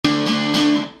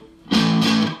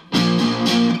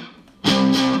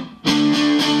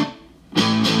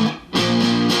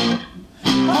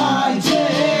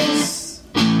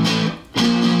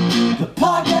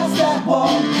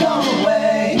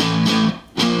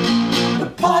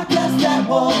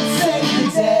won't save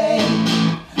the day.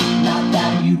 Not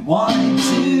that you wanted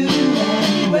to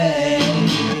anyway.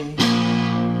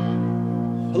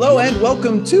 Hello and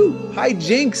welcome to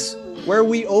Hijinks, where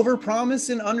we overpromise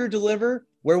and underdeliver,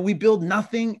 where we build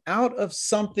nothing out of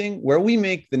something, where we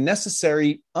make the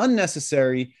necessary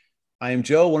unnecessary. I am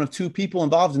Joe, one of two people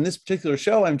involved in this particular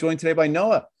show. I'm joined today by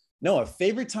Noah. Noah,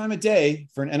 favorite time of day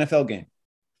for an NFL game?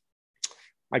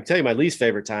 I can tell you my least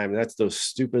favorite time. That's those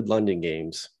stupid London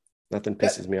games. Nothing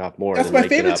pisses me off more. That's my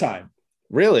favorite time.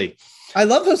 Really? I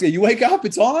love those games. You wake up,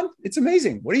 it's on. It's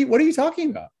amazing. What are you talking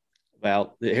about?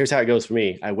 Well, here's how it goes for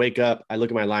me. I wake up, I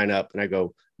look at my lineup, and I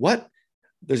go, what?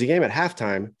 There's a game at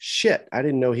halftime. Shit, I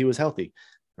didn't know he was healthy,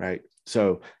 right?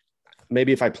 So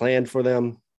maybe if I planned for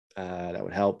them, that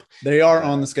would help. They are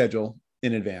on the schedule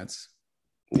in advance.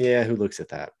 Yeah, who looks at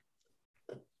that?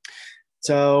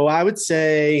 So I would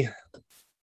say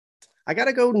I got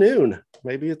to go noon.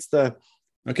 Maybe it's the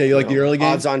you like the early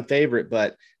game? Odds-on favorite,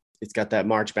 but it's got that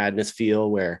March Madness feel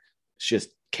where it's just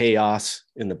chaos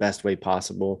in the best way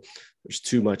possible. There's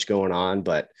too much going on,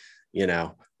 but you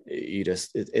know,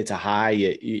 it's a high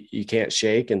you can't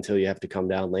shake until you have to come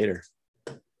down later.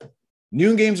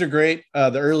 Noon games are great.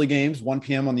 The early games, 1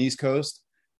 p.m. on the East Coast.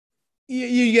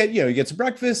 You get some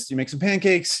breakfast, you make some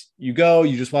pancakes, you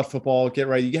just watch football, get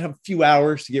ready. You have a few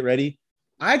hours to get ready.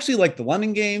 I actually like the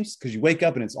London games because you wake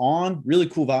up and it's on. Really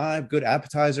cool vibe, good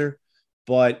appetizer.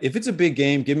 But if it's a big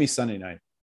game, give me Sunday night.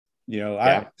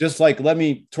 I just let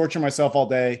me torture myself all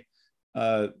day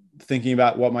thinking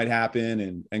about what might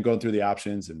happen and going through the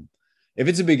options. And if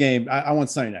it's a big game, I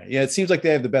want Sunday night. Yeah, it seems like they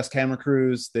have the best camera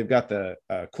crews. They've got the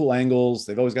cool angles.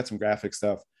 They've always got some graphic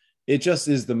stuff. It just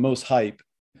is the most hype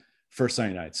for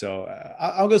Sunday night. So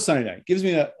I'll go Sunday night. Gives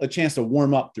me a chance to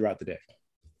warm up throughout the day.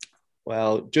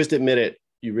 Well, just admit it.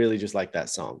 You really just like that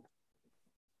song.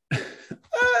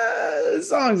 The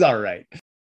song's all right.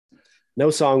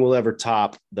 No song will ever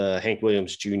top the Hank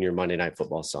Williams Jr. Monday Night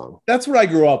Football song. That's what I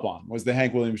grew up on, was the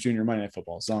Hank Williams Jr. Monday Night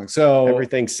Football song. So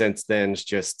everything since then is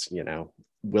just,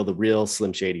 will the real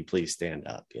Slim Shady please stand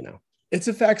up? It's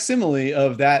a facsimile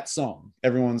of that song.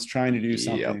 Everyone's trying to do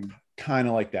something kind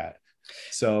of like that.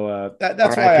 So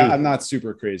that's why I'm not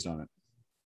super crazed on it.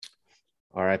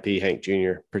 R.I.P. Hank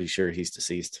Jr. Pretty sure he's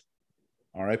deceased.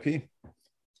 R.I.P.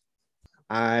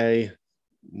 I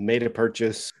made a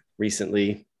purchase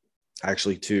recently,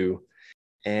 actually two,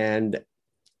 and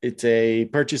it's a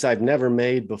purchase I've never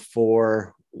made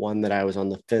before, one that I was on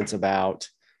the fence about.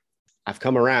 I've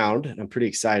come around and I'm pretty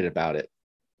excited about it.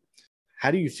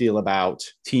 How do you feel about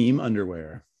team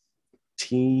underwear?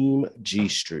 Team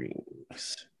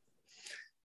G-strings.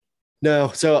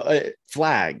 No, so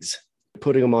flags,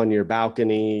 putting them on your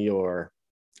balcony, or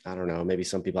I don't know, maybe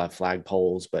some people have flag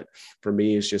poles, but for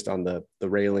me, it's just on the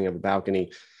railing of a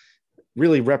balcony,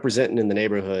 really representing in the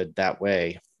neighborhood that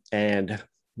way. And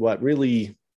what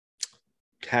really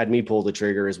had me pull the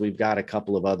trigger is we've got a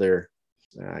couple of other,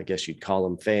 I guess you'd call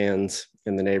them fans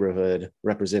in the neighborhood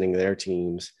representing their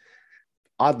teams.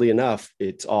 Oddly enough,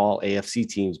 it's all AFC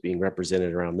teams being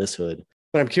represented around this hood.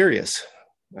 But I'm curious.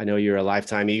 I know you're a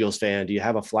lifetime Eagles fan. Do you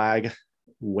have a flag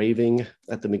waving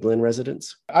at the McGlynn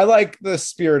residence? I like the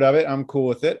spirit of it. I'm cool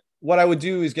with it. What I would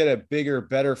do is get a bigger,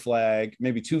 better flag,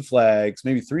 maybe 2 flags,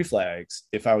 maybe 3 flags,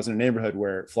 if I was in a neighborhood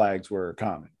where flags were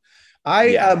common.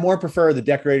 I more prefer the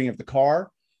decorating of the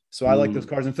car. So I like those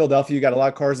cars in Philadelphia. You got a lot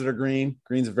of cars that are green.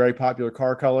 Green's a very popular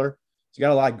car color. So you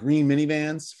got a lot of green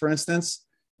minivans, for instance.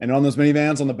 And on those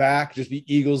minivans on the back, just be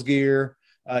Eagles gear,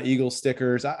 Eagles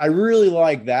stickers. I really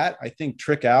like that. I think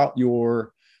trick out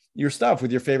your stuff with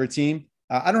your favorite team.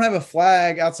 I don't have a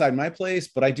flag outside my place,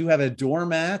 but I do have a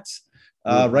doormat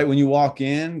right when you walk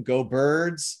in. Go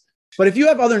Birds. But if you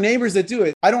have other neighbors that do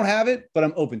it, I don't have it, but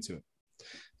I'm open to it.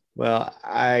 Well,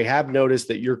 I have noticed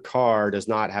that your car does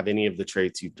not have any of the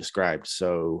traits you've described.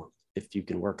 So if you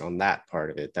can work on that part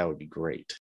of it, that would be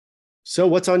great. So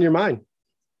what's on your mind?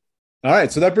 All right.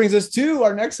 So that brings us to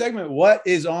our next segment. Where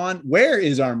is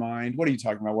our mind? What are you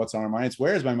talking about? What's on our mind? It's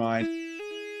where is my mind?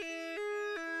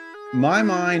 My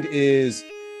mind is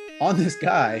on this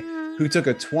guy who took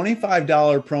a $25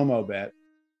 promo bet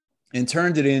and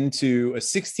turned it into a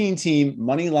 16-team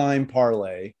money line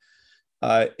parlay.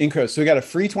 So he got a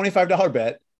free $25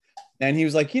 bet, and he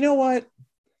was like, you know what?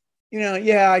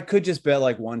 I could just bet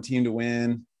like one team to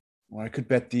win, or I could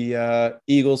bet the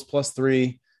Eagles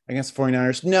 +3 against the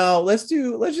 49ers. No, let's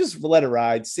just let it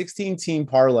ride. 16-team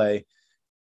parlay.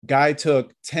 Guy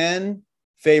took 10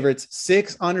 favorites,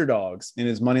 6 underdogs in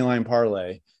his money line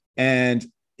parlay, and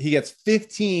he gets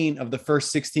 15 of the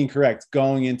first 16 correct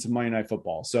going into Monday Night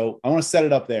Football. So I want to set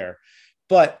it up there.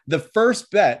 But the first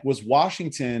bet was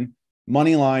Washington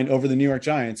money line over the New York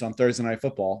Giants on Thursday Night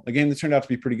Football, a game that turned out to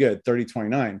be pretty good,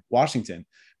 30-29, Washington.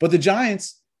 But the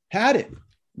Giants had it.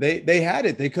 They had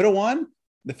it. They could have won.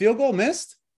 The field goal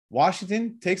missed.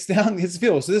 Washington takes down his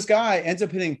field. So this guy ends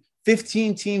up hitting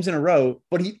 15 teams in a row,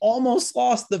 but he almost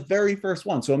lost the very first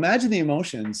one. So imagine the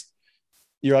emotions.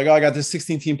 You're like, oh, I got this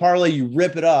 16-team parlay. You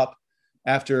rip it up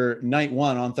after night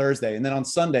one on Thursday. And then on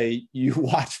Sunday, you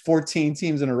watch 14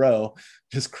 teams in a row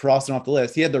just crossing off the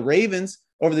list. He had the Ravens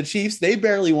over the Chiefs. They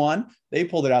barely won. They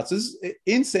pulled it out. So this is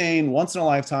insane, once in a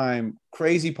lifetime,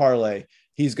 crazy parlay.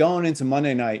 He's going into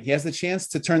Monday night. He has the chance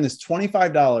to turn this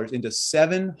 $25 into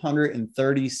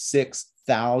 $736,000.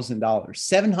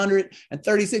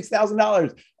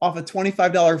 $736,000 off a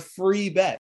 $25 free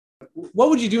bet. What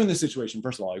would you do in this situation?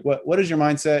 First of all, like what is your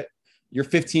mindset? Your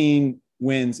 15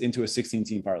 wins into a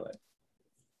 16-team parlay.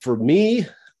 For me,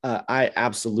 I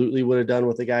absolutely would have done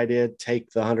what the guy did.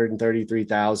 Take the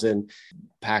 133,000.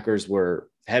 Packers were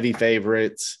heavy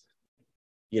favorites.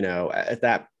 You know,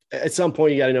 at some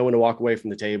point, you got to know when to walk away from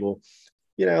the table.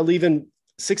 You know, leaving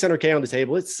 $600K on the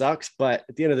table, it sucks. But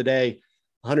at the end of the day,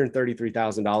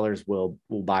 $133,000 will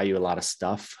buy you a lot of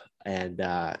stuff. And,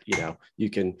 you know, you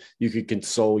could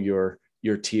console your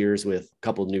tears with a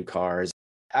couple of new cars.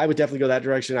 I would definitely go that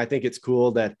direction. I think it's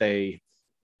cool that they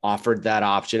offered that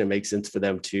option. It makes sense for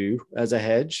them too, as a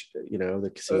hedge, you know, the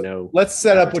casino. Let's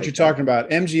set up what you're talking about.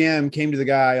 MGM came to the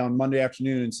guy on Monday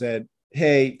afternoon and said,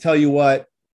 hey, tell you what,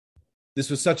 this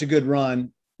was such a good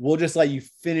run. We'll just let you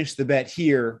finish the bet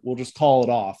here. We'll just call it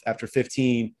off after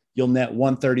 15. You'll net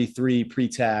 133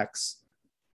 pre-tax.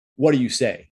 What do you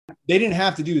say? They didn't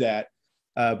have to do that.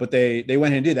 But they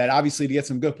went ahead and did that, obviously, to get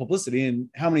some good publicity. And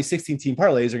how many 16-team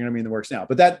parlays are going to be in the works now?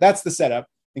 But that's the setup,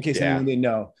 in case anyone didn't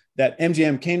know, that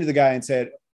MGM came to the guy and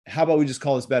said, how about we just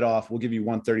call this bet off? We'll give you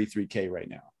 133K right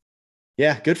now.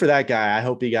 Yeah, good for that guy. I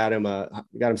hope he got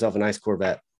himself a nice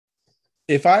Corvette.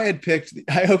 If I had picked,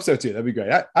 I hope so too. That'd be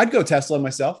great. I'd go Tesla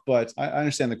myself, but I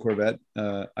understand the Corvette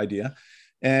idea.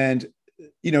 And,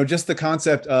 you know, just the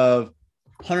concept of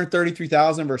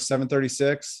 133,000 versus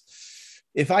 736.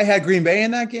 If I had Green Bay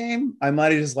in that game, I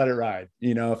might have just let it ride.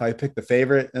 You know, if I picked the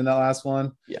favorite in that last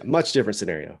one. Yeah, much different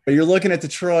scenario. But you're looking at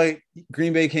Detroit.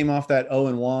 Green Bay came off that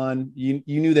 0-1. You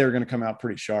knew they were going to come out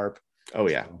pretty sharp. Oh,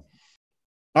 yeah.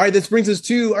 All right, this brings us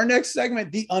to our next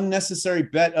segment, the unnecessary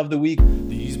bet of the week.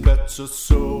 These bets are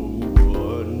so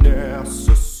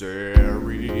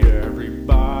unnecessary.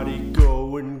 Everybody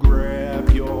go and grab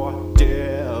your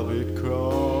debit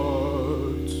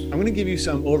cards. I'm going to give you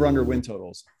some over-under win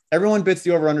totals. Everyone bets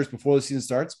the over-unders before the season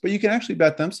starts, but you can actually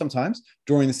bet them sometimes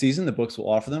during the season. The books will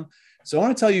offer them. So I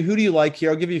want to tell you, who do you like here?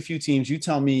 I'll give you a few teams. You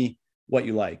tell me what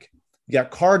you like. You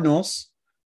got Cardinals,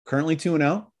 currently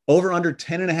 2-0, over under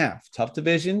 10.5. Tough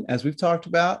division, as we've talked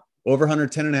about. Over under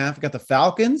 10.5. You got the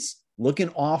Falcons, looking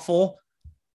awful,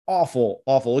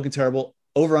 looking terrible.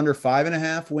 Over under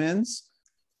 5.5 wins.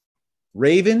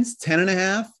 Ravens,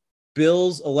 10.5.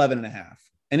 Bills, 11.5.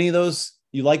 Any of those?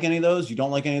 You like any of those? You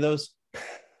don't like any of those?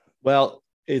 Well,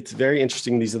 it's very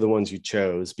interesting. These are the ones you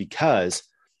chose because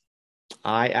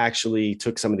I actually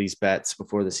took some of these bets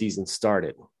before the season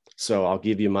started. So I'll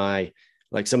give you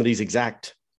some of these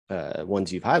exact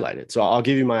ones you've highlighted. So I'll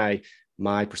give you my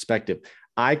perspective.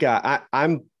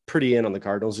 I'm pretty in on the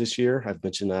Cardinals this year. I've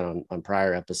mentioned that on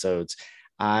prior episodes.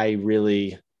 I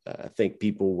really think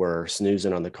people were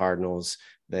snoozing on the Cardinals.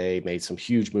 They made some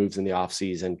huge moves in the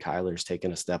offseason. Kyler's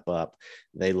taken a step up.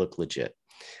 They look legit.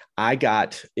 I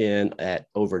got in at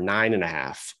over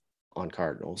 9.5 on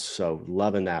Cardinals. So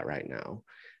loving that right now.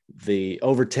 The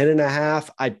over 10.5,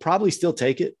 I'd probably still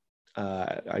take it.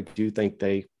 I do think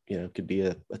they, could be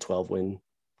a 12-win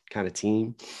kind of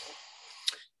team.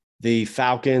 The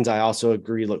Falcons, I also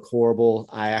agree, look horrible.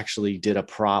 I actually did a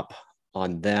prop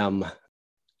on them.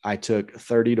 I took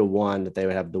 30-1 that they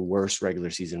would have the worst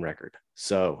regular season record.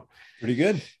 So pretty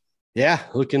good. Yeah,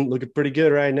 looking pretty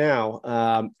good right now.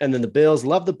 And then the Bills,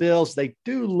 love the Bills. They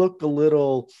do look a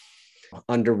little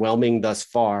underwhelming thus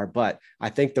far, but I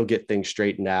think they'll get things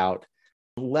straightened out.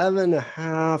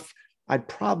 11.5, I'd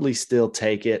probably still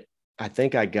take it. I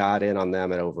think I got in on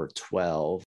them at over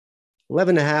 12.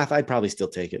 11.5, I'd probably still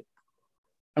take it.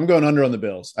 I'm going under on the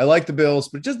Bills. I like the Bills,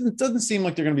 but it doesn't seem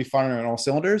like they're going to be firing on all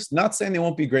cylinders. Not saying they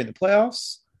won't be great in the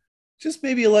playoffs, just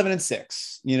maybe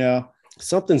 11-6,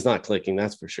 Something's not clicking,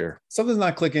 that's for sure. Something's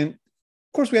not clicking.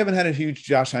 Of course, we haven't had a huge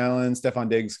Josh Allen, Stephon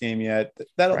Diggs game yet.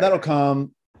 That'll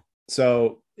come.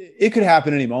 So it could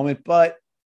happen any moment. But,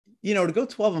 to go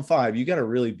 12-5, you got to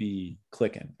really be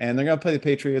clicking. And they're going to play the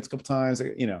Patriots a couple times, I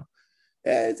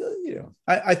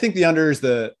think the under is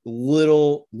the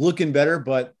little looking better,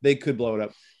 but they could blow it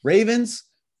up. Ravens,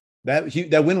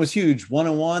 That win was huge.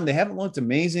 1-1. They haven't looked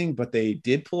amazing, but they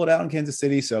did pull it out in Kansas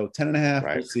City. So 10.5.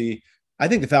 Right. We'll see. I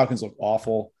think the Falcons look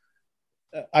awful.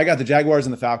 I got the Jaguars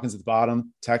and the Falcons at the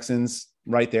bottom, Texans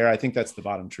right there. I think that's the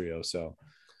bottom trio. So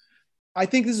I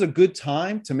think this is a good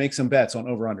time to make some bets on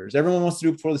over-unders. Everyone wants to do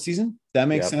it before the season. That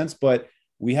makes sense. But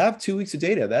we have 2 weeks of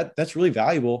data. That's really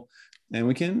valuable. And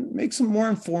we can make some more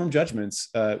informed judgments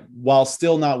while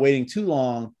still not waiting too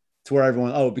long to where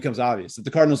everyone, it becomes obvious. If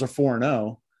the Cardinals are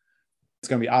 4-0, it's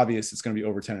going to be obvious it's going to be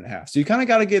over 10.5. So you kind of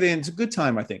got to get in. It's a good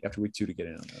time, I think, after week 2 to get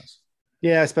in on those.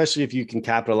 Yeah, especially if you can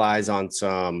capitalize on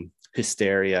some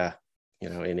hysteria,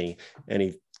 any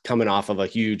coming off of a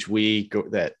huge week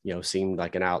that, seemed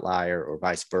like an outlier or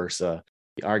vice versa.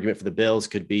 The argument for the Bills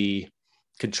could be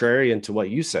contrarian to what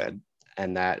you said.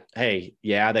 And that, hey,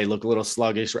 yeah, they look a little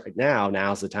sluggish right now.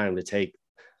 Now's the time to take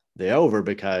the over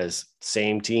because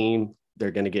same team,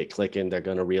 they're going to get clicking. They're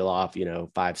going to reel off,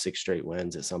 5-6 straight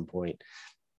wins at some point.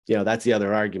 That's the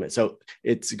other argument. So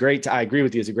it's great. I agree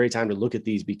with you. It's a great time to look at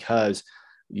these because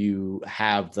you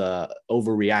have the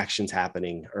overreactions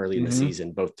happening early in the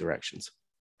season, both directions.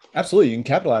 Absolutely. You can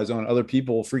capitalize on other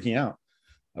people freaking out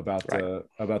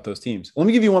about those teams. Let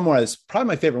me give you one more. It's probably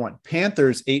my favorite one.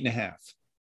 Panthers 8.5.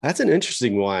 That's an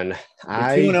interesting one.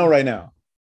 I 2-0 right now.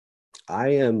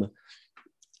 I am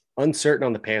uncertain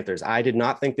on the Panthers. I did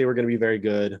not think they were going to be very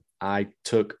good. I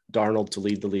took Darnold to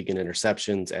lead the league in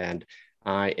interceptions, and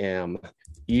I am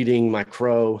eating my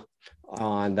crow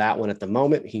on that one at the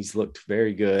moment. He's looked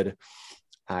very good.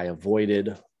 I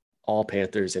avoided all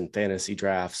Panthers in fantasy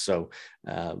drafts. So,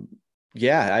 I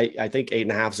think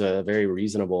 8.5 is a very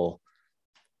reasonable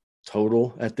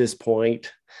total at this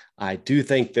point. I do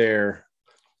think they're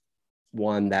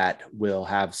one that will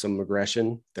have some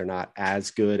regression. They're not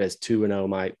as good as 2-0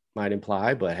 might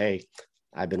imply, but hey,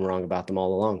 I've been wrong about them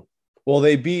all along. Well,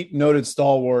 they beat noted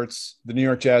stalwarts, the New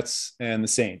York Jets and the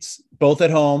Saints, both at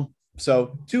home.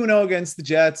 So 2-0 against the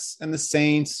Jets and the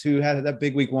Saints, who had that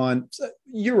big week 1. So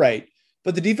you're right.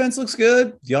 But the defense looks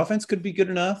good. The offense could be good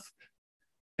enough.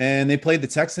 And they played the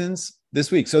Texans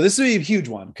this week. So this will be a huge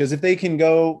one because if they can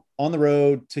go on the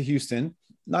road to Houston,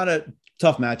 not a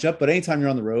tough matchup, but anytime you're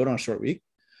on the road on a short week.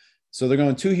 So they're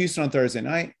going to Houston on Thursday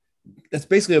night. That's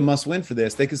basically a must win for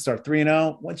this. They could start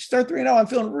 3-0. Once you start 3-0, I'm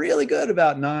feeling really good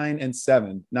about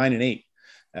 9-8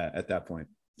 at that point.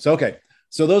 So, okay.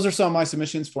 So those are some of my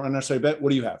submissions for Unnecessary Bet. What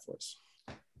do you have for us?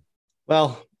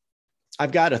 Well,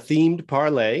 I've got a themed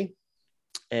parlay,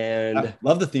 and I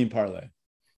love the theme parlay.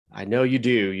 I know you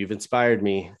do. You've inspired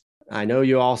me. I know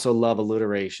you also love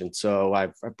alliteration. So I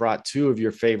brought 2 of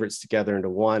your favorites together into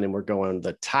one, and we're going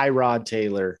the Tyrod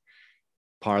Taylor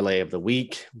parlay of the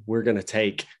week. We're going to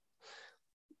take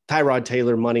Tyrod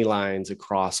Taylor money lines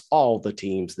across all the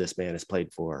teams this man has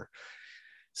played for.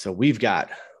 So we've got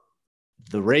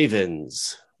the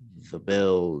Ravens, the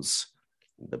Bills,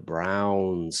 the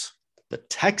Browns, the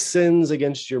Texans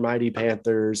against your mighty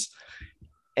Panthers,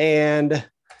 and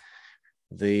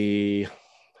who the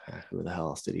hell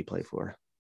else did he play for?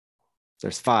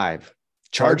 There's 5.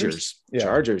 Chargers. Yeah.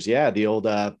 Chargers. Yeah. The old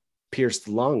pierced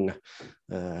lung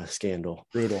scandal.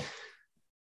 Brutal.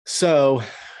 So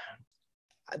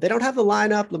they don't have the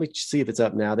lineup. Let me see if it's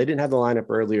up now. They didn't have the lineup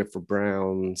earlier for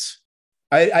Browns.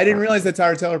 I didn't realize that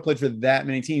Tyrod Taylor played for that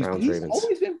many teams. Browns, He's Ravens.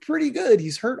 always been pretty good.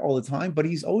 He's hurt all the time, but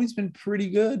he's always been pretty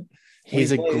good.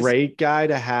 He's a great guy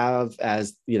to have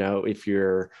as, if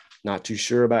you're not too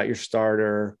sure about your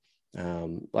starter.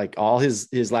 Like all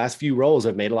his last few roles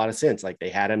have made a lot of sense. Like they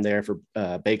had him there for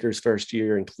Baker's first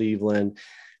year in Cleveland.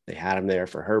 They had him there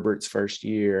for Herbert's first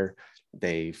year.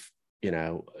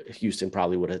 Houston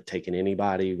probably would have taken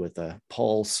anybody with a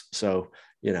pulse. So,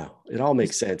 it all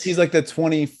makes sense. He's like the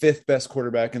 25th best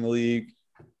quarterback in the league.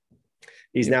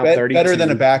 He's now 32. Better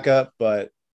than a backup, but.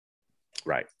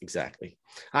 Right. Exactly.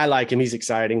 I like him. He's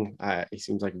exciting. He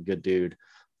seems like a good dude.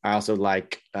 I also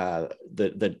like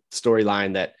the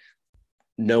storyline that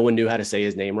no one knew how to say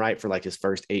his name right for like his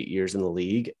first 8 years in the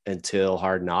league until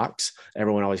Hard Knocks.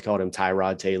 Everyone always called him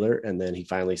Tyrod Taylor. And then he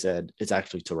finally said, it's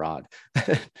actually Tyrod.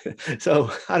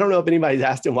 So I don't know if anybody's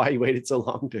asked him why he waited so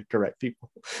long to correct people.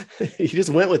 He just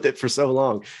went with it for so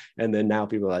long. And then now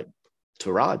people are like,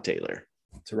 Tyrod Taylor.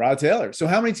 Tyrod Taylor. So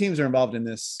how many teams are involved in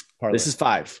this parlay? This is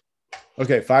 5.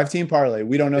 Okay, 5-team parlay.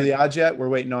 We don't know the odds yet. We're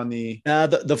waiting on the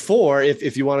 4.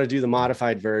 If you want to do the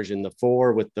modified version, the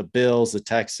 4 with the Bills, the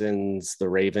Texans, the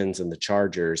Ravens, and the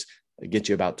Chargers get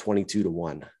you about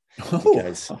 22-1.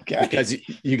 Because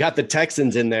you got the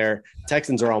Texans in there.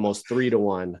 Texans are almost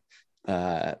 3-1.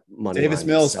 Money. Davis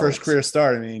Mills' first career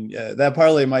start. I mean, that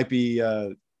parlay might be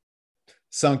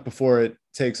sunk before it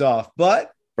takes off.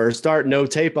 But first start, no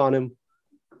tape on him.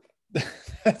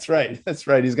 That's right. That's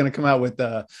right. He's going to come out with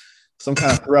some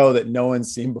kind of throw that no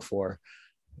one's seen before.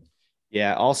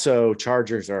 Yeah. Also,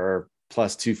 Chargers are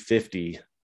plus 250.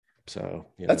 So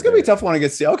that's going to be a tough one to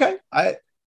get. Okay.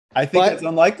 I think it's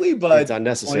unlikely, but it's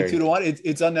unnecessary. 22 to 1.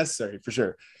 It's unnecessary for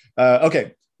sure.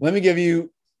 Okay. Let me give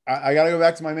you, I got to go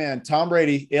back to my man, Tom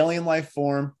Brady, alien life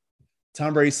form.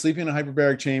 Tom Brady sleeping in a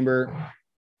hyperbaric chamber.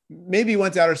 Maybe he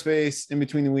went to outer space in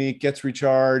between the week, gets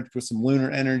recharged with some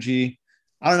lunar energy.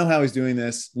 I don't know how he's doing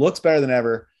this. Looks better than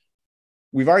ever.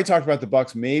 We've already talked about the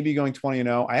Bucs maybe going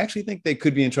 20-0. I actually think they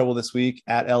could be in trouble this week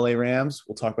at LA Rams.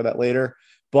 We'll talk about that later.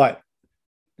 But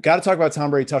got to talk about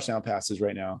Tom Brady touchdown passes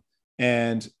right now.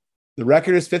 And the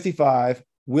record is 55.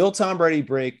 Will Tom Brady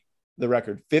break the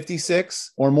record?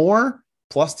 56 or more,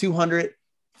 plus 200,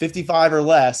 55 or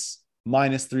less,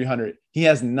 minus 300. He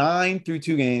has 9 through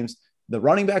 2 games. The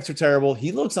running backs are terrible.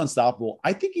 He looks unstoppable.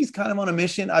 I think he's kind of on a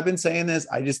mission. I've been saying this.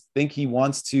 I just think he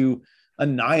wants to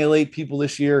annihilate people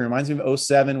this year. It reminds me of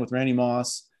 2007 with Randy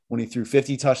Moss when he threw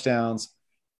 50 touchdowns.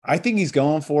 I think he's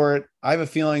going for it. I have a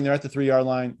feeling they're at the 3-yard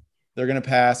line. They're going to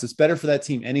pass. It's better for that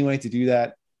team anyway to do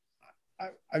that.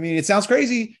 I mean, it sounds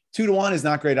crazy. 2 to 1 is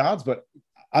not great odds, but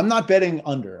I'm not betting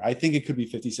under. I think it could be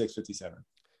 56, 57.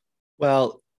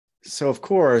 Well, so of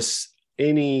course,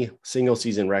 any single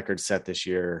season record set this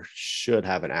year should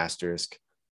have an asterisk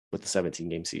with the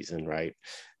 17-game season, right?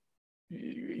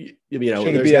 Should it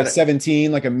be a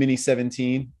 17, like a mini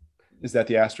 17? Is that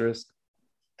the asterisk?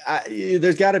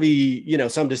 There's got to be,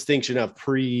 some distinction of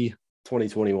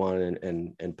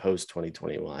pre-2021 and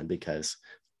post-2021, because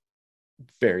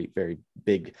very, very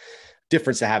big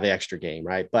difference to have the extra game,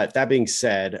 right? But that being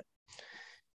said,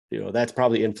 that's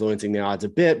probably influencing the odds a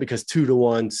bit, because 2 to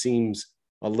 1 seems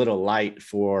a little light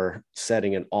for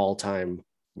setting an all-time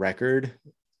record.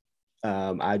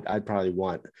 I'd probably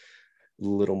want a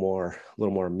little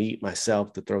more meat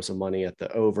myself to throw some money at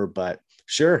the over, but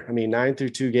sure. I mean, 9 through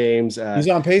 2 games. He's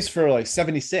on pace for like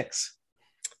 76.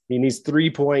 He needs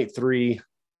 3.3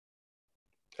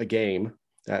 a game.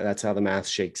 That's how the math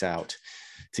shakes out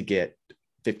to get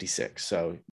 56.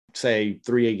 So say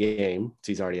 3 a game.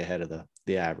 So he's already ahead of the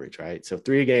average, right? So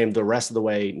 3 a game, the rest of the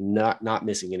way, not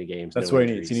missing any games. That's what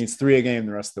he needs. He needs 3 a game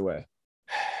the rest of the way.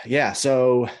 Yeah.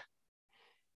 So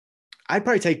I'd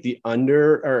probably take the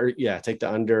under,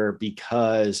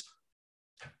 because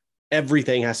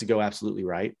everything has to go absolutely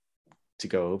right to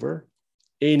go over.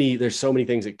 There's so many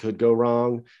things that could go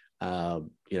wrong. A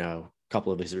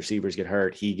couple of his receivers get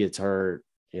hurt, he gets hurt,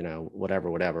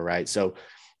 whatever, right? So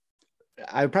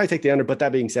I would probably take the under, but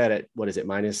that being said, what is it,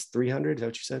 minus 300? Is that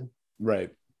what you said? Right.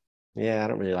 Yeah, I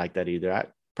don't really like that either.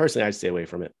 I'd stay away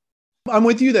from it. I'm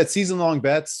with you that season-long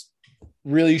bets,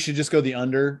 really you should just go the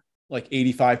under like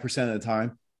 85% of the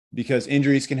time, because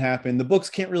injuries can happen. The books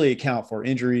can't really account for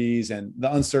injuries and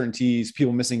the uncertainties,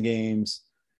 people missing games,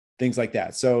 things like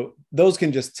that. So those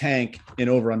can just tank an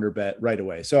over-under bet right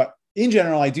away. So in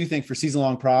general, I do think for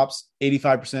season-long props,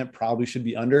 85% probably should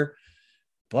be under.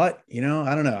 But, I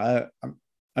don't know.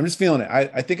 I'm just feeling it.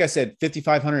 I think I said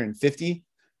 5,550.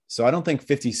 So I don't think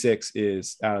 56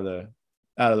 is out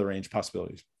of the range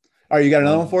possibilities. All right, you got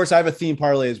another one for us? I have a theme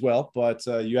parlay as well, but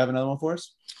you have another one for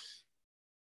us?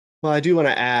 Well, I do want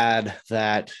to add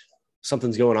that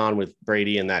something's going on with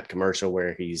Brady in that commercial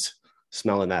where he's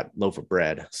smelling that loaf of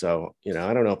bread. So, I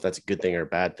don't know if that's a good thing or a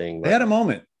bad thing. They had a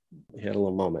moment. He had a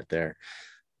little moment there.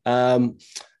 The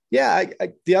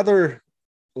other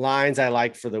lines I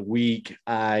like for the week,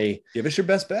 give us your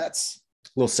best bets.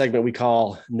 Little segment we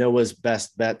call Noah's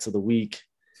best bets of the week.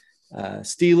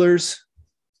 Steelers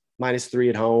 -3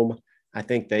 at home. I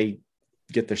think they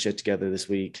get their shit together this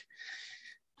week.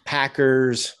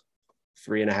 Packers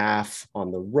 3.5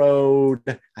 on the road.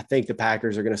 I think the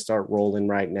Packers are going to start rolling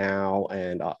right now,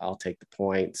 and I'll take the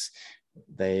points.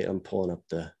 I'm pulling up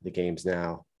the games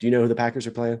now. Do you know who the Packers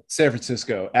are playing? San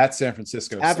Francisco. At San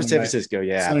Francisco. After San Francisco,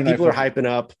 yeah. People are hyping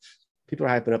up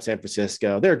San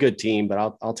Francisco. They're a good team,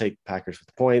 but I'll take Packers with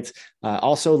the points.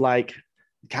 Also like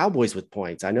Cowboys with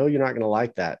points. I know you're not going to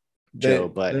like that, Joe,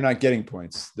 but they're not getting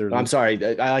points. I'm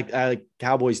sorry. I like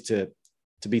Cowboys to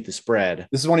beat the spread.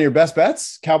 This is one of your best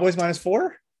bets? Cowboys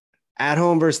 -4? At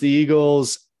home versus the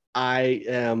Eagles. I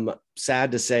am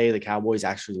sad to say the Cowboys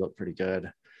actually look pretty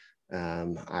good.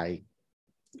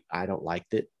 I don't like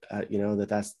it,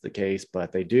 that's the case,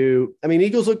 but they do. I mean,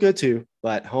 Eagles look good too,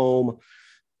 but home,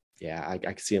 yeah, I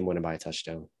can see them winning by a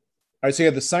touchdown. All right, so you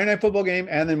have the Sunday night football game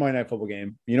and then Monday night football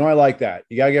game. I like that.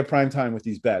 You got to get prime time with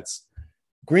these bets.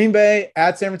 Green Bay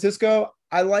at San Francisco.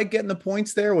 I like getting the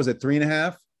points there. Was it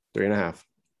 3.5? 3.5.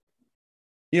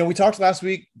 We talked last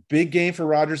week, big game for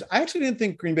Rodgers. I actually didn't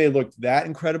think Green Bay looked that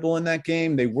incredible in that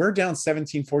game. They were down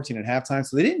 17-14 at halftime,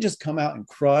 so they didn't just come out and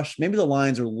crush. Maybe the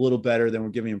lines are a little better than we're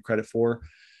giving them credit for.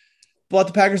 But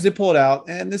the Packers did pull it out,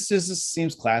 and this just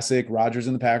seems classic. Rodgers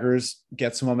and the Packers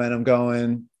get some momentum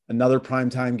going. Another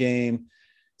primetime game.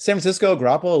 San Francisco,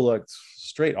 Garoppolo looked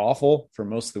straight awful for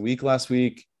most of the week last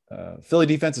week. Philly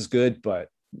defense is good, but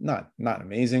not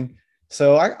amazing.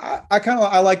 So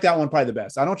I like that one probably the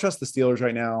best. I don't trust the Steelers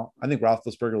right now. I think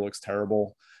Roethlisberger looks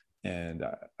terrible, and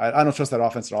I don't trust that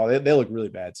offense at all. They look really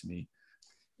bad to me.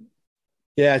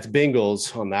 Yeah, it's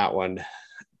Bengals on that one.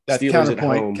 That's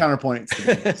counterpoint.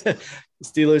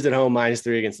 Steelers at home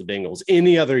 -3 against the Bengals.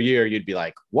 Any other year, you'd be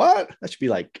like, what? That should be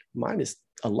like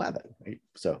 -11. Right?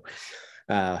 So,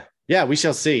 yeah, we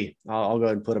shall see. I'll go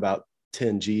ahead and put about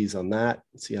 10 G's on that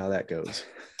and see how that goes.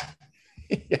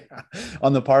 Yeah,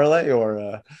 on the parlay,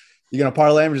 or you gonna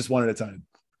parlay them or just one at a time?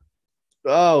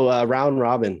 Oh, round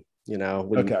robin.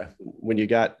 When you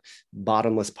got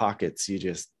bottomless pockets, you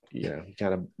just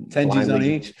kind of 10 G's on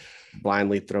each,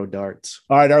 blindly throw darts.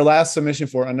 All right, our last submission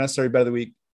for unnecessary bet of the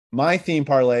week. My theme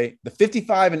parlay, the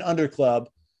 55 and under club.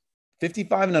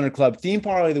 55 and under club theme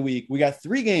parlay of the week. We got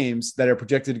 3 games that are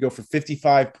projected to go for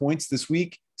 55 points this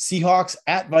week. Seahawks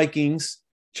at Vikings,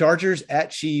 Chargers at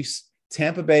Chiefs,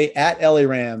 Tampa Bay at LA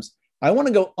Rams. I want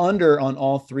to go under on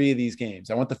all 3 of these games.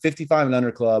 I want the 55 and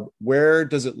under club. Where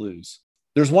does it lose?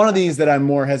 There's one of these that I'm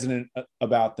more hesitant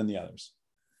about than the others.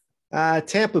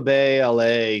 Tampa Bay,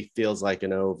 LA feels like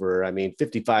an over. I mean,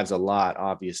 55 is a lot,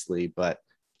 obviously, but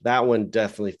that one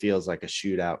definitely feels like a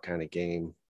shootout kind of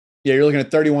game. Yeah, you're looking at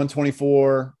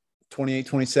 31-24,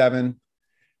 28-27.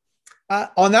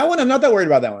 On that one, I'm not that worried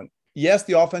about that one. Yes,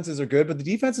 the offenses are good, but the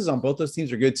defenses on both those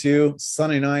teams are good too.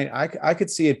 Sunday night, I could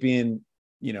see it being,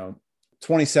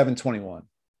 27-21.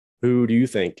 Who do you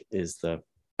think is the?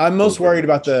 I'm most worried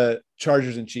about the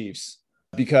Chargers and Chiefs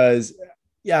because,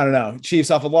 I don't know. Chiefs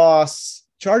off a loss.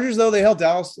 Chargers, though, they held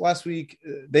Dallas last week.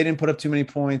 They didn't put up too many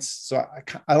points. So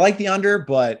I like the under,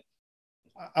 but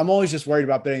I'm always just worried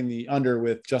about betting the under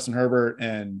with Justin Herbert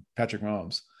and Patrick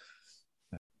Mahomes.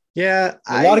 Yeah.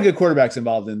 A lot of good quarterbacks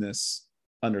involved in this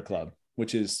under club,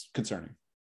 which is concerning.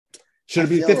 Should it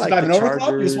be 55 like and over Chargers...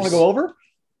 club? You just want to go over?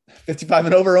 55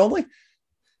 and over only?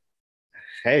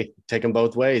 Hey, take them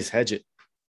both ways. Hedge it.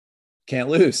 Can't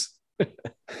lose.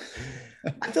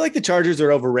 I feel like the Chargers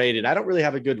are overrated. I don't really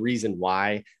have a good reason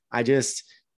why. I don't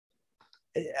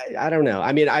know.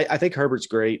 I mean, I think Herbert's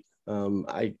great.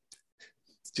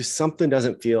 Just something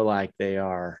doesn't feel like they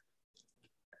are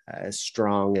as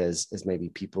strong as maybe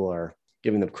people are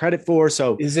giving them credit for.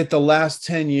 So is it the last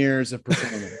 10 years of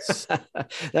performance?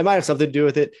 That might have something to do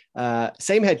with it.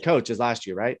 Same head coach as last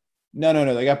year, right?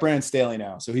 No. They got Brandon Staley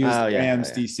now. So he was the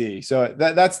Rams DC. So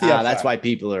that's the that's why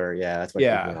people are, that's why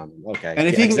people are on him. Okay. And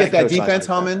if he can get that defense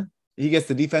humming, he gets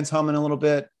the defense humming a little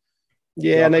bit.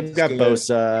 Yeah, and they've got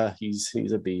Bosa. He's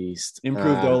a beast.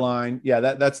 Improved O-line. Yeah,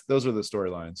 those are the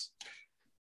storylines.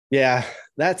 Yeah.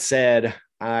 That said,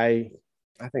 I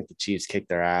think the Chiefs kick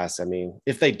their ass. I mean,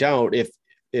 if they don't,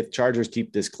 if Chargers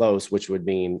keep this close, which would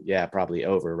mean, probably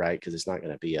over, right? Because it's not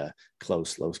going to be a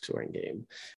close, low-scoring game.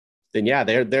 Then,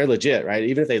 they're legit, right?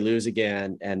 Even if they lose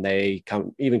again and they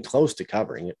come even close to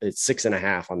covering, it's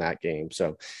 6.5 on that game.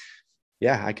 So,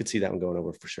 I could see that one going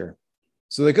over for sure.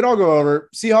 So they could all go over.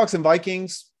 Seahawks and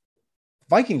Vikings.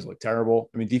 Vikings look terrible.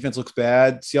 I mean, defense looks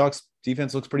bad. Seahawks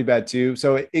defense looks pretty bad too.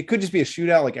 So it could just be a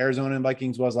shootout like Arizona and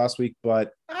Vikings was last week.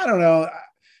 But I don't know.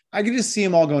 I could just see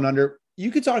them all going under.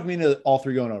 You could talk me into all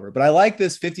 3 going over. But I like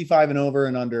this 55 and over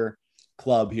and under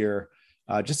club here.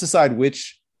 Just decide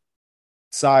which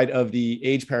side of the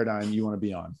age paradigm you want to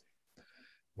be on.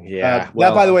 Yeah.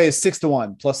 That, by the way, is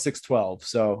 6-1 plus 612.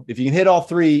 So if you can hit all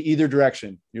 3 either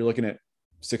direction, you're looking at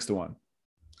 6-1.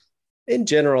 In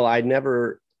general, I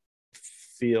never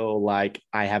feel like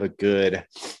I have a good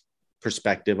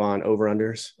perspective on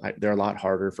over-unders. They're a lot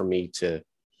harder for me to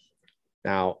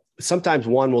now. Sometimes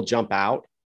one will jump out,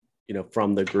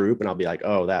 from the group, and I'll be like,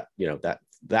 oh,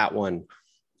 that one,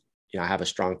 I have a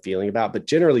strong feeling about. But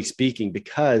generally speaking,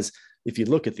 because if you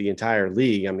look at the entire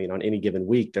league, I mean, on any given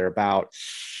week, they're about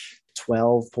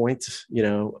 12 points,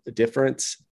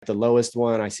 difference. The lowest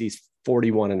one I see is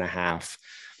 41.5.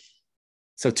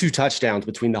 So 2 touchdowns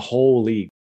between the whole league.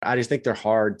 I just think they're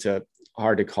hard to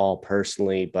call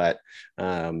personally, but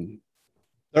they're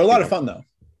a lot of fun though.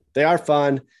 They are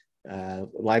fun.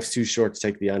 Life's too short to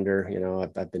take the under,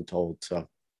 I've been told. So, all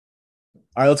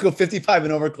right, let's go 55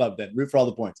 and over club then. Root for all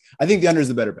the points. I think the under is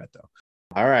the better bet though.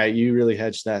 All right, you really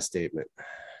hedged that statement.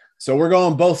 So we're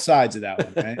going both sides of that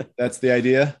one, right? That's the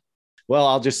idea. Well,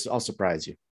 I'll surprise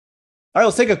you. All right,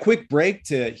 let's take a quick break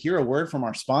to hear a word from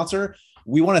our sponsor.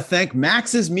 We want to thank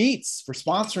Max's Meats for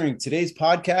sponsoring today's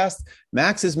podcast.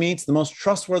 Max's Meats, the most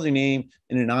trustworthy name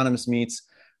in anonymous meats.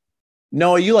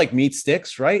 Noah, you like meat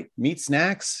sticks, right? Meat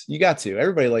snacks. You got to.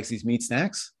 Everybody likes these meat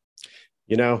snacks.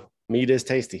 You know, meat is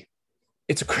tasty.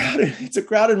 It's a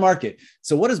crowded market.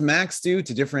 So what does Max do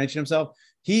to differentiate himself?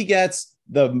 He gets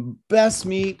the best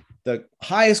meat, the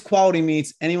highest quality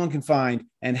meats anyone can find.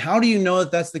 And how do you know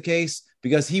that that's the case?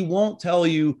 Because he won't tell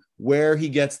you where he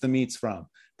gets the meats from.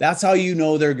 That's how you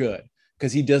know they're good,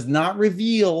 because he does not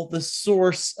reveal the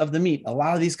source of the meat. A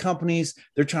lot of these companies,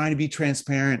 they're trying to be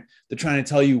transparent. They're trying to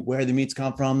tell you where the meats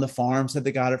come from, the farms that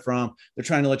they got it from. They're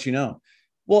trying to let you know.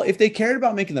 Well, if they cared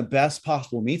about making the best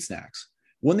possible meat snacks,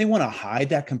 wouldn't they want to hide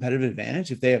that competitive advantage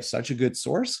if they have such a good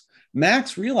source?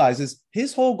 Max realizes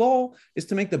his whole goal is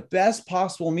to make the best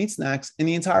possible meat snacks in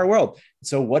the entire world.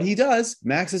 So what he does,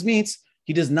 Max's Meats,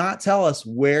 he does not tell us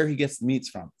where he gets the meats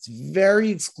from. It's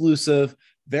very exclusive,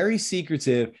 very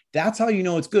secretive. That's how you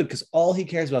know it's good, because all he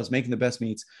cares about is making the best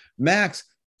meats. Max,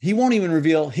 he won't even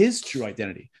reveal his true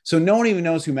identity. So no one even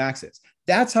knows who Max is.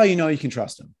 That's how you know you can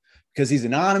trust him, because he's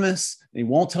anonymous and he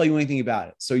won't tell you anything about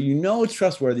it. So you know it's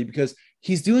trustworthy because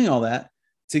he's doing all that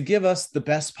to give us the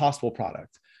best possible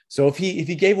product. So if he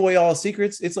gave away all his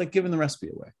secrets, it's like giving the recipe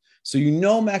away. So you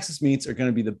know Max's Meats are going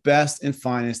to be the best and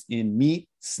finest in meat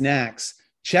snacks.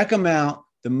 Check them out.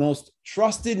 The most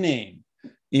trusted name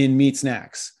in meat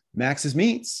snacks, Max's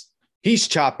Meats. He's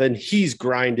chopping, he's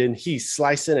grinding, he's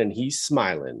slicing, and he's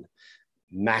smiling.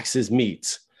 Max's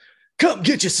Meats. Come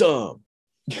get you some.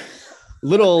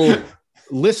 Little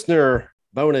listener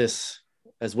bonus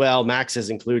as well. Max has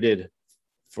included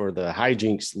for the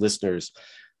Hijinks listeners.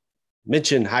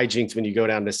 Mention Hijinks when you go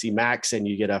down to see Max, and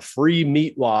you get a free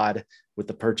meat wad with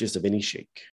the purchase of any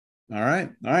shake. All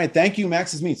right. Thank you,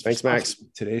 Max's Meats. Thanks, Max.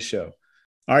 Today's show.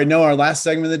 All right, Noah, our last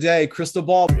segment of the day, Crystal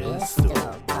Ball. Crystal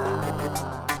ball.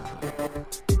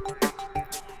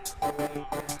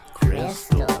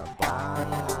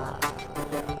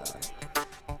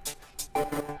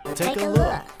 Take a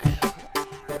look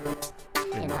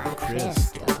in my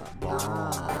crystal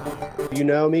ball. You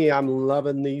know me, I'm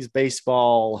loving these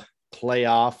baseball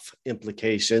playoff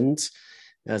implications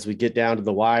as we get down to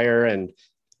the wire, and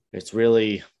it's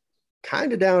really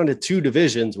kind of down to two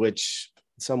divisions, which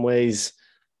in some ways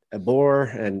a bore,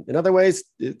 and in other ways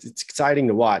it's exciting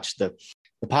to watch. The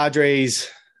Padres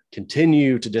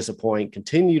continue to disappoint,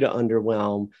 continue to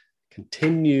underwhelm,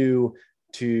 continue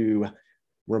to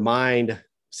remind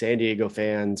San Diego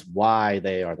fans why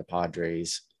they are the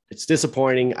Padres. It's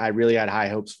disappointing. I really had high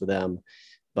hopes for them,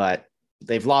 but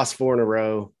they've lost 4 in a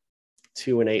row,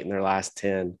 2-8 in their last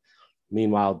 10.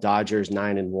 Meanwhile, Dodgers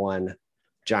 9-1,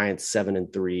 Giants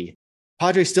 7-3.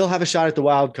 Padres still have a shot at the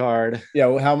wild card. Yeah.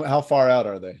 Well, how far out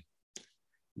are they?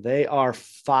 They are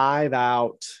 5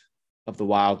 out of the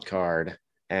wild card,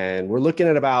 and we're looking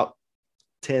at about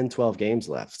 10, 12 games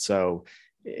left. So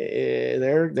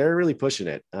they're really pushing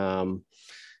it.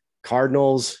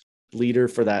 Cardinals leader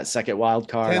for that second wild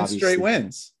card. 10 obviously. straight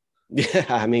wins. Yeah,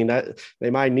 I mean, that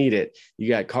they might need it. You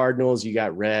got Cardinals, you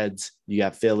got Reds, you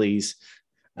got Phillies,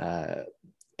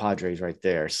 Padres right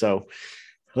there. So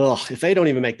if they don't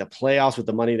even make the playoffs with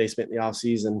the money they spent in the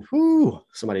offseason,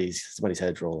 somebody's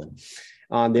head's rolling.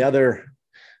 On the other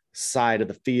side of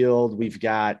the field, we've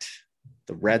got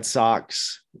the Red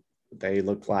Sox. They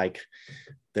look like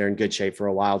they're in good shape for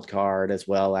a wild card, as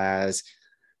well as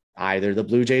either the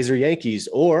Blue Jays or Yankees,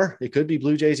 or it could be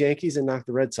Blue Jays, Yankees, and knock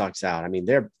the Red Sox out. I mean,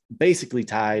 they're basically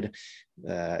tied.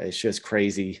 It's just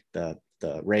crazy. The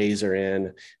Rays are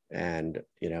in, and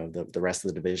the rest of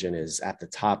the division is at the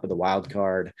top of the wild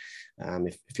card.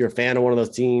 If you're a fan of one of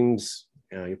those teams,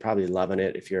 you're probably loving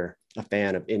it. If you're a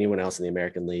fan of anyone else in the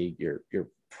American League, you're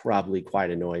probably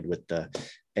quite annoyed with the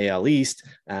AL East.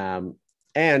 And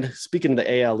speaking of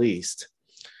the AL East,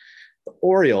 the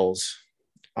Orioles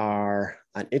are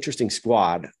an interesting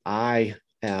squad. I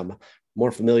am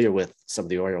more familiar with some of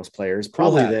the Orioles players,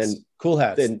 probably cool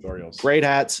hats. Orioles. Great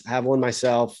hats. Have one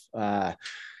myself.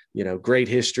 Great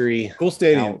history. Cool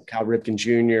stadium. Cal Ripken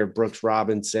Jr., Brooks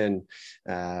Robinson,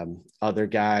 other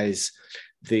guys.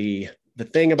 The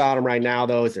thing about them right now,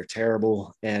 though, is they're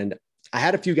terrible. And I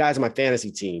had a few guys on my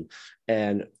fantasy team,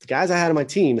 and the guys I had on my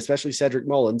team, especially Cedric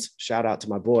Mullins, shout out to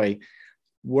my boy,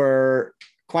 were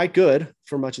quite good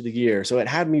for much of the year. So it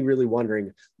had me really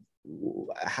wondering,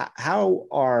 how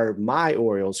are my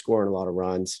Orioles scoring a lot of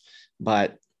runs,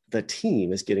 but the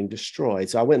team is getting destroyed?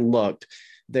 So I went and looked.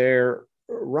 Their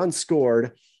runs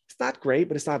scored, it's not great,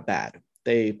 but it's not bad.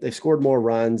 They've scored more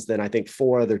runs than I think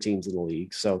 4 other teams in the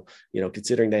league. So,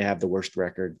 considering they have the worst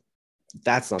record,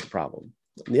 that's not the problem.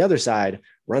 On the other side,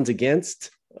 runs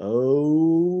against,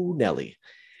 oh, Nelly.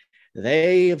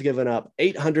 They have given up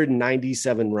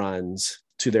 897 runs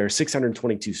to their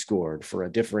 622 scored for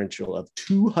a differential of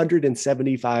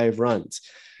 275 runs.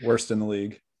 Worst in the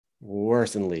league.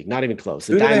 Worst in the league. Not even close.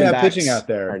 Who do they have pitching out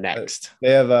there? Are next.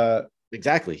 They have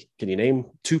exactly. Can you name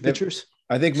two pitchers?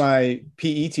 I think my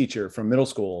PE teacher from middle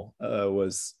school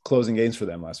was closing games for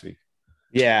them last week.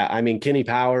 Yeah, I mean, Kenny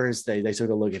Powers, they took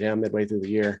a look at him midway through the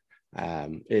year.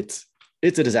 It's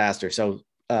a disaster. So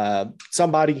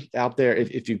somebody out there,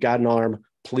 if you've got an arm,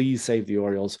 please save the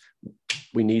Orioles.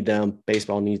 We need them.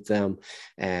 Baseball needs them.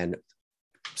 And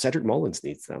Cedric Mullins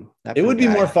needs them. It would be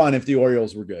more fun if the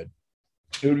Orioles were good.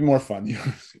 It would be more fun. The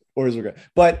Orioles were good.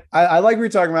 But I like what you're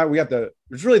talking about.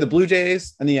 It's really the Blue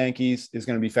Jays and the Yankees is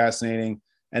going to be fascinating.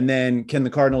 And then can the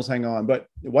Cardinals hang on? But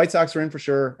the White Sox are in for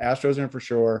sure. Astros are in for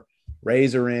sure.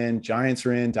 Rays are in. Giants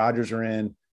are in. Dodgers are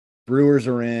in. Brewers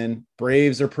are in.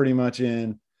 Braves are pretty much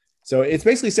in. So it's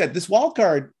basically said this wild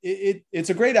card, it's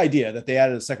a great idea that they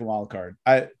added a second wild card.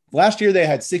 Last year they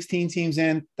had 16 teams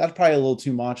in. That's probably a little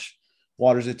too much.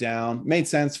 Waters it down. Made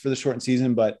sense for the shortened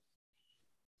season, but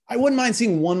I wouldn't mind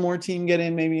seeing one more team get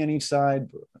in maybe on each side.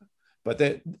 But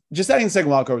just adding the second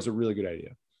wild card was a really good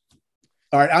idea.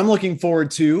 All right, I'm looking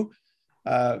forward to,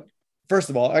 first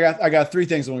of all, I got three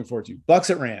things I'm looking forward to. Bucks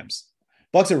at Rams.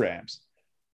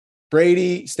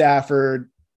 Brady, Stafford,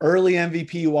 early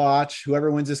MVP watch, whoever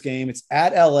wins this game. It's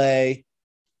at LA.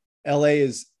 LA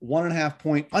is 1.5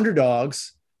 point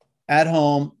underdogs at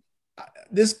home.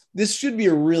 This should be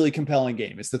a really compelling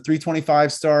game. It's the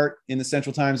 3:25 start in the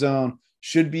Central Time Zone.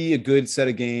 Should be a good set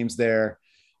of games there.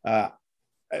 I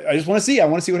just want to see. I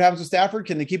want to see what happens with Stafford.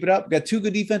 Can they keep it up? Got two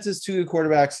good defenses, two good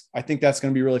quarterbacks. I think that's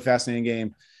going to be a really fascinating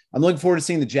game. I'm looking forward to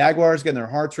seeing the Jaguars getting their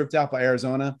hearts ripped out by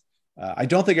Arizona. I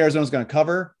don't think Arizona's going to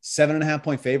cover. 7.5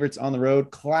 point favorites on the road.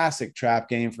 Classic trap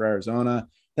game for Arizona.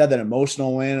 They had that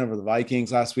emotional win over the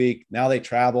Vikings last week. Now they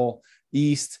travel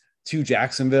east to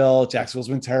Jacksonville. Jacksonville's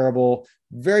been terrible.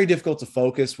 Very difficult to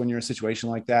focus when you're in a situation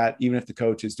like that, even if the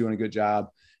coach is doing a good job.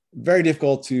 Very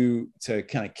difficult to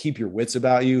kind of keep your wits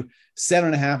about you.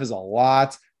 7.5 is a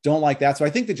lot. Don't like that. So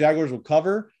I think the Jaguars will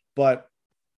cover, but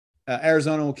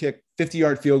Arizona will kick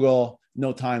 50-yard field goal,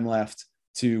 no time left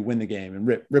to win the game and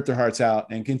rip their hearts out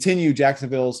and continue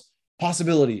Jacksonville's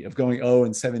possibility of going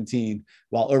 0-17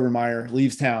 while Urban Meyer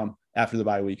leaves town after the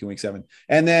bye week in week 7.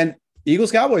 And then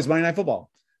Eagles Cowboys Monday Night Football.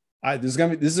 This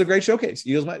is a great showcase.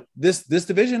 This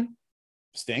division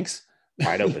stinks.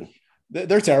 Wide open.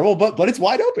 They're terrible, but it's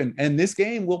wide open. And this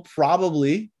game will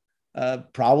probably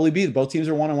be both teams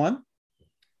are 1-1.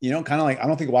 Kind of like I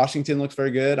don't think Washington looks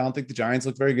very good. I don't think the Giants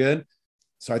look very good.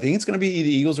 So I think it's going to be either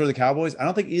Eagles or the Cowboys. I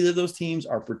don't think either of those teams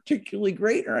are particularly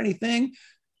great or anything,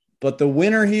 but the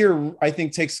winner here, I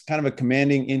think, takes kind of a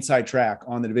commanding inside track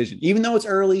on the division. Even though it's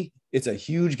early, it's a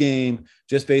huge game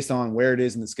just based on where it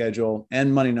is in the schedule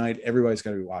and Monday night, everybody's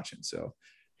going to be watching. So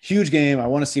huge game. I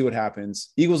want to see what happens.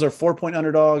 Eagles are 4-point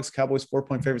underdogs. Cowboys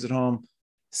 4-point favorites at home.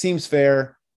 Seems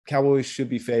fair. Cowboys should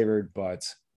be favored, but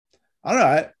I don't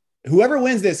know. Whoever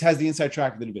wins this has the inside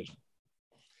track of the division.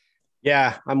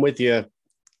 Yeah, I'm with you.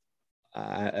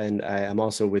 And I'm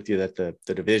also with you that the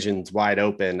division's wide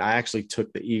open. I actually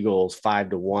took the Eagles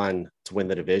 5-1 to win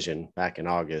the division back in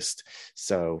August.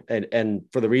 So, and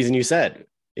for the reason you said,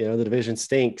 the division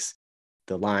stinks.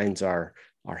 The lines are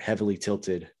heavily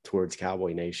tilted towards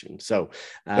Cowboy Nation. So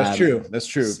that's true.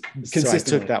 So I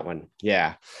took that one.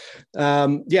 Yeah.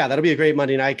 That'll be a great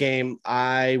Monday night game.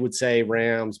 I would say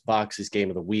Rams Bucks is game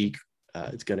of the week.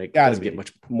 It's going to get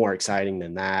much more exciting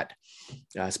than that.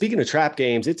 Speaking of trap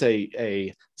games, it's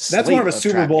that's more of a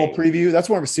Super Bowl preview. That's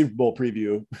more of a Super Bowl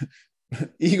preview.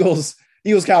 Eagles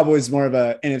Cowboys is more of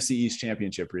a NFC East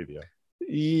championship preview.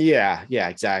 Yeah,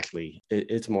 exactly.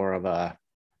 It's more of a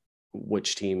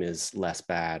which team is less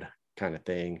bad kind of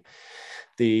thing.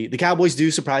 The Cowboys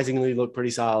do surprisingly look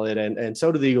pretty solid, and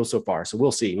so do the Eagles so far. So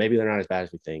we'll see. Maybe they're not as bad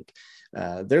as we think.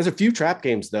 There's a few trap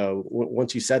games, though.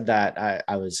 Once you said that,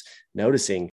 I was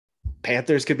noticing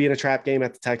Panthers could be in a trap game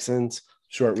at the Texans.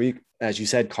 Short week. As you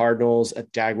said, Cardinals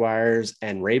at Jaguars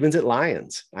and Ravens at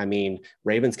Lions. I mean,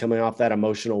 Ravens coming off that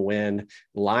emotional win.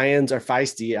 Lions are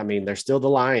feisty. I mean, they're still the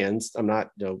Lions. I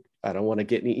don't want to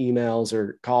get any emails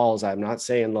or calls. I'm not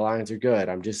saying the Lions are good.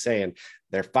 I'm just saying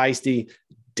they're feisty.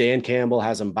 Dan Campbell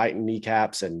has them biting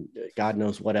kneecaps and God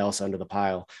knows what else under the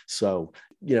pile. So,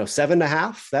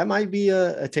 7.5, that might be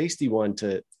a tasty one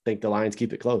to think the Lions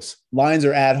keep it close. Lions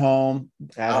are at home.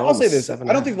 I'll say this. I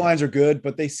don't think the Lions Lions are good,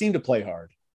 but they seem to play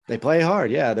hard. They play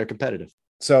hard. Yeah, they're competitive.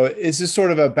 So it's just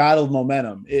sort of a battle of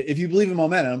momentum. If you believe in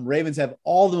momentum, Ravens have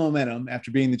all the momentum after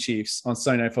beating the Chiefs on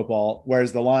Sunday Night Football,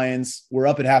 whereas the Lions were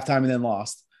up at halftime and then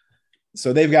lost.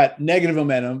 So they've got negative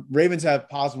momentum. Ravens have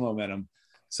positive momentum.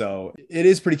 So it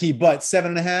is pretty key. But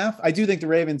 7.5, I do think the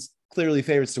Ravens clearly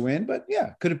favorites to win. But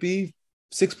yeah, could it be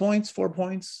 6 points, 4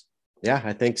 points? Yeah,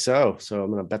 I think so. So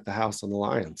I'm going to bet the house on the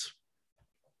Lions.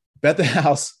 Bet the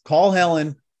house. Call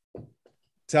Helen.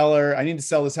 Tell her I need to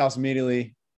sell this house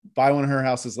immediately. Buy one of her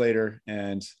houses later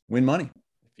and win money.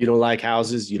 If you don't like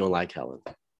houses, you don't like Helen.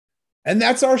 And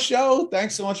that's our show.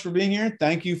 Thanks so much for being here.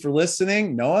 Thank you for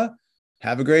listening. Noah,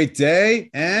 have a great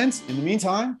day. And in the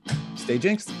meantime, stay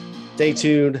jinxed. Stay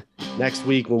tuned next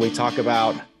week when we talk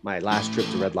about my last trip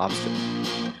to Red Lobster.